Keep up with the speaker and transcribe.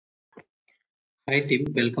Hi Tim,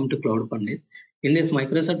 welcome to Cloud Pandit. In this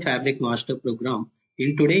Microsoft Fabric Master Program,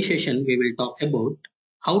 in today's session we will talk about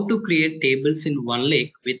how to create tables in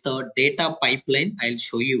OneLake with a data pipeline. I'll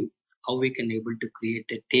show you how we can able to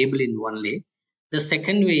create a table in OneLake. The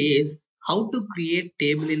second way is how to create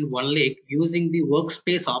table in OneLake using the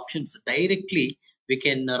workspace options. Directly we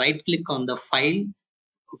can right click on the file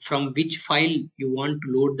from which file you want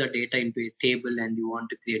to load the data into a table and you want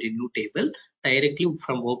to create a new table directly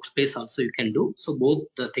from workspace also you can do. So both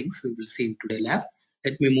the things we will see in today lab.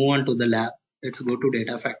 Let me move on to the lab. Let's go to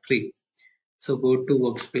data factory. So go to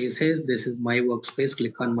workspaces. This is my workspace.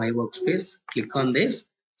 Click on my workspace. Click on this.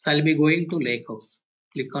 So I'll be going to lakehouse.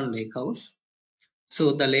 Click on lakehouse.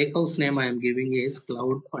 So the lakehouse name I am giving is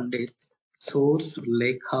Cloud Pandit source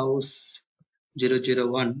lakehouse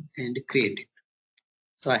 001 and create it.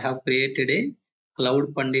 So I have created a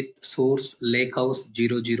Cloud Pandit source lakehouse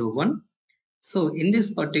 001. So in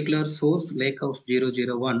this particular source lakehouse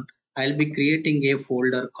 001, I'll be creating a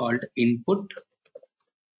folder called input.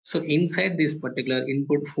 So inside this particular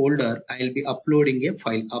input folder, I'll be uploading a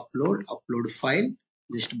file. Upload file.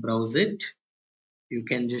 Just browse it. You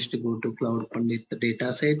can just go to Cloud Pandit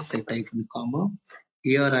dataset, set hyphen comma.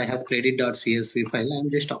 Here I have credit.csv file.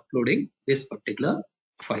 I'm just uploading this particular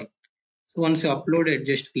file. So once you upload it,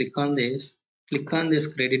 just click on this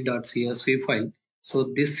credit.csv file.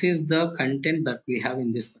 So this is the content that we have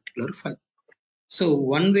in this particular file. So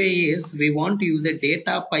one way is we want to use a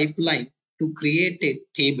data pipeline to create a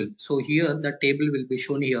table. So here the table will be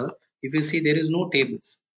shown here. If you see there is no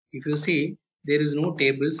tables. If you see there is no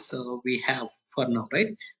tables we have for now,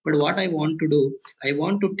 right? But what I want to do, I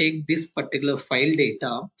want to take this particular file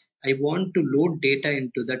data. I want to load data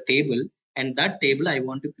into the table and that table I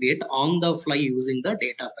want to create on the fly using the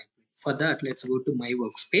data pipeline. For that, let's go to my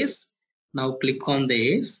workspace. Now click on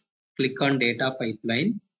this, click on data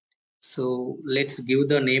pipeline. So let's give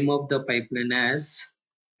the name of the pipeline as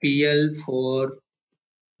PL for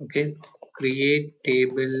create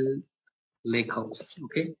table lakehouse.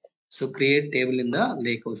 So create table in the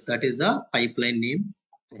lakehouse. That is the pipeline name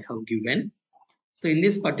I have given. So in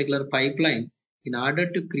this particular pipeline, in order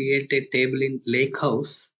to create a table in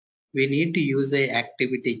lakehouse, we need to use a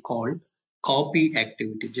activity called copy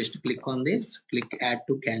activity. Just click on this, click add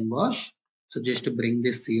to canvas. So just to bring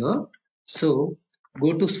this here. So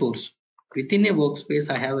go to source. Within a workspace,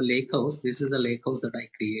 I have a lakehouse. This is a lakehouse that I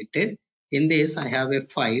created. In this, I have a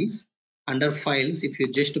files. Under files, if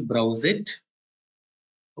you just browse it,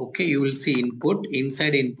 you will see input.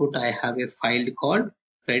 Inside input, I have a file called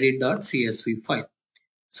credit.csv file.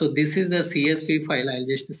 So this is a CSV file. I'll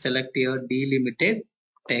just select here delimited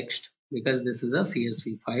text because this is a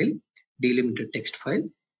CSV file, delimited text file.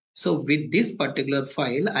 So with this particular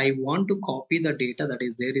file, I want to copy the data that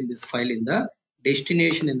is there in this file in the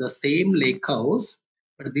destination in the same lakehouse.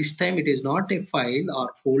 But this time it is not a file or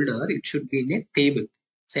folder. It should be in a table.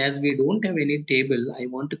 So as we don't have any table, I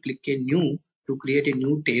want to click a new to create a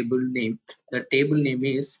new table name. The table name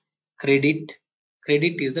is credit.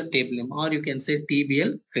 Credit is the table name, or you can say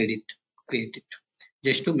TBL credit. Create it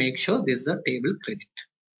just to make sure this is a table credit.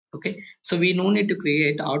 So we no need to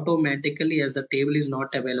create automatically. As the table is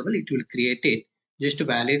not available, it will create it just to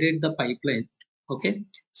validate the pipeline.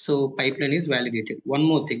 So pipeline is validated. One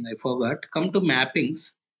more thing I forgot, come to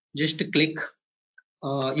mappings, just click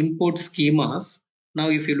import schemas. Now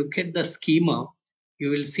if you look at the schema, you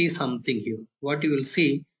will see something here. What you will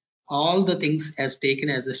see, all the things as taken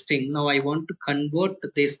as a string. Now I want to convert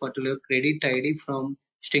this particular credit ID from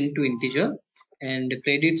string to integer, and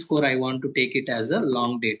credit score I want to take it as a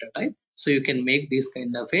long data type. So you can make this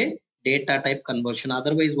kind of a data type conversion.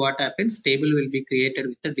 Otherwise what happens, table will be created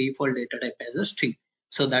with the default data type as a string.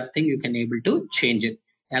 So that thing you can able to change it.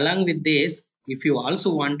 Along with this, if you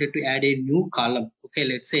also wanted to add a new column,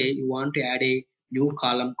 let's say you want to add a new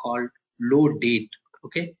column called load date.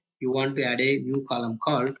 You want to add a new column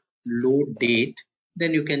called load date,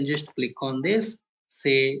 then you can just click on this,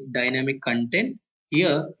 say dynamic content.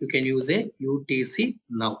 Here you can use a UTC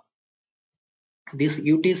now. This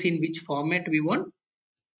UTC in which format we want,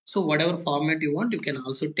 so whatever format you want, you can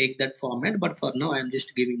also take that format, but for now I am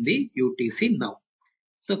just giving the UTC now.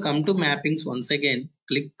 So come to mappings once again,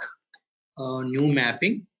 click new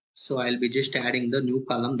mapping. So I'll be just adding the new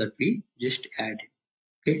column that we just added.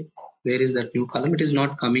 Where is that new column? It is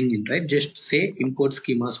not coming in, right? Just say import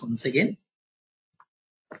schemas once again.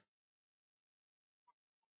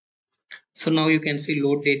 So now you can see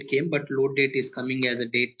load date came, but load date is coming as a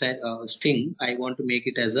date string. I want to make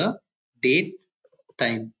it as a date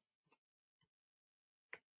time.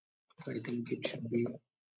 So I think it should be,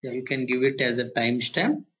 yeah, you can give it as a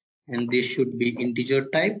timestamp, and this should be integer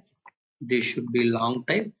type. This should be long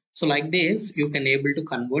type. So like this, you can able to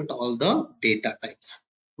convert all the data types.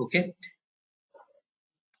 Okay.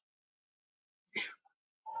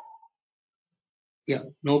 Yeah,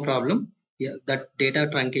 no problem. Yeah, that data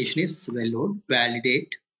truncation is well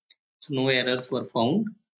validate. So no errors were found.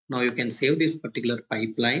 Now you can save this particular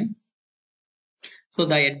pipeline. So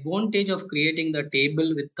the advantage of creating the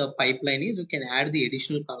table with the pipeline is you can add the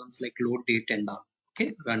additional columns like load date and all.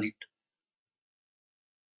 Okay, run it.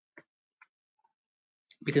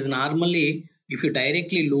 Because normally if you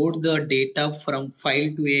directly load the data from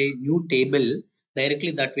file to a new table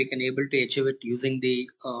directly, that we can able to achieve it using the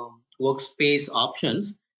workspace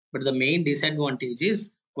options. But the main disadvantage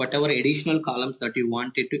is whatever additional columns that you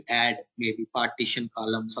wanted to add, maybe partition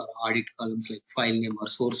columns or audit columns like file name or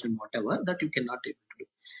source name, whatever, that you cannot able to do.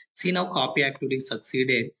 See, now copy activity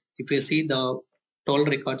succeeded. If you see the total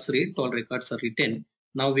records read, total records are written.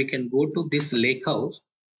 Now we can go to this lakehouse.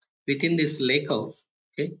 Within this lakehouse,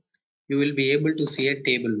 okay, you will be able to see a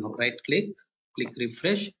table. Now right click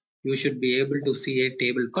refresh. You should be able to see a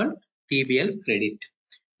table called TBL credit.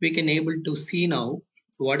 We can able to see now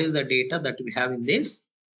what is the data that we have in this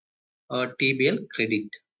TBL credit.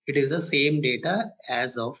 It is the same data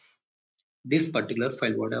as of this particular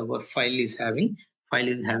file. Whatever file is having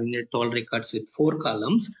a total records with 4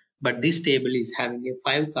 columns, but this table is having a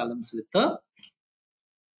 5 columns with the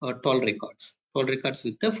toll records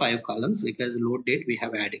with the 5 columns, because load date we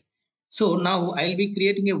have added. So now I'll be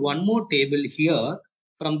creating a one more table here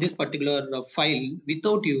from this particular file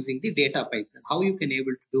without using the data pipeline. How you can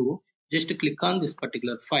able to do, just click on this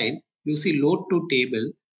particular file, you see load to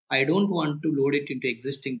table. I don't want to load it into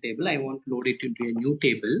existing table, I want to load it into a new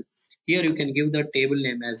table. Here you can give the table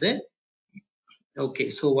name as a, okay,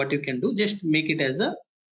 so what you can do, just make it as a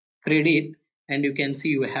credit, and you can see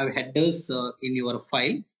you have headers in your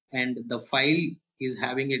file, and the file is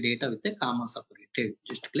having a data with a comma separated.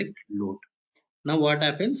 Just click load. Now what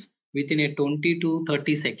happens, within a 20 to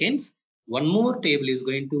 30 seconds one more table is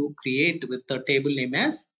going to create with the table name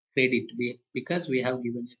as credit, because we have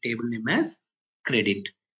given a table name as credit.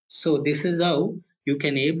 So this is how you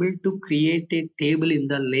can able to create a table in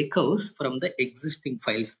the lakehouse from the existing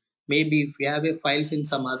files. Maybe if you have a files in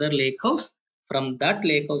some other lakehouse, from that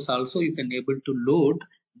lakehouse also you can able to load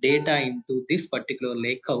data into this particular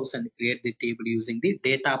lakehouse and create the table using the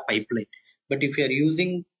data pipeline. But if you are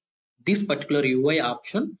using this particular UI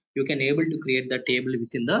option, you can able to create the table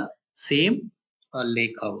within the same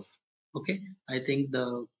lake house. Okay, I think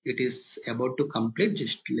the it is about to complete.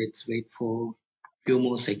 Just let's wait for few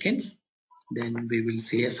more seconds, then we will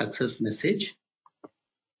see a success message.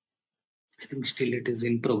 I think still it is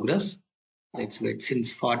in progress. Let's wait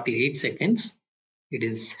since 48 seconds. It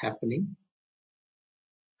is happening.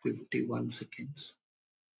 51 seconds.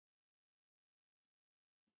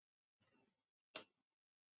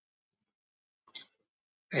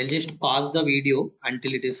 I'll just pause the video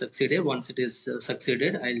until it is succeeded. Once it is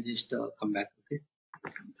succeeded, I'll just come back. Okay.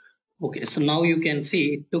 Okay, so now you can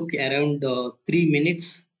see it took around 3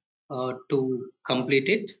 minutes to complete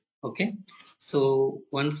it. Okay, so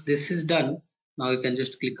once this is done, now you can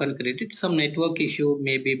just click on credit. Some network issue,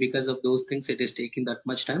 maybe because of those things it is taking that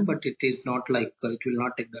much time, but it is not like it will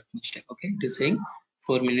not take that much time. Okay, it is saying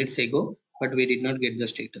 4 minutes ago, but we did not get the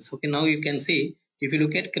status. Okay, now you can see if you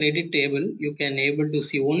look at credit table, you can able to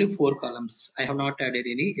see only 4 columns. I have not added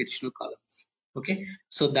any additional columns. Okay,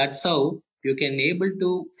 so that's how you can able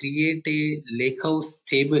to create a lakehouse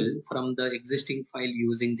table from the existing file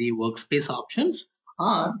using the workspace options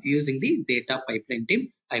or using the data pipeline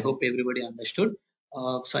team. I hope everybody understood.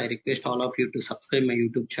 So I request all of you to subscribe my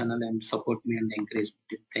YouTube channel and support me and encourage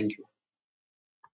me. Thank you.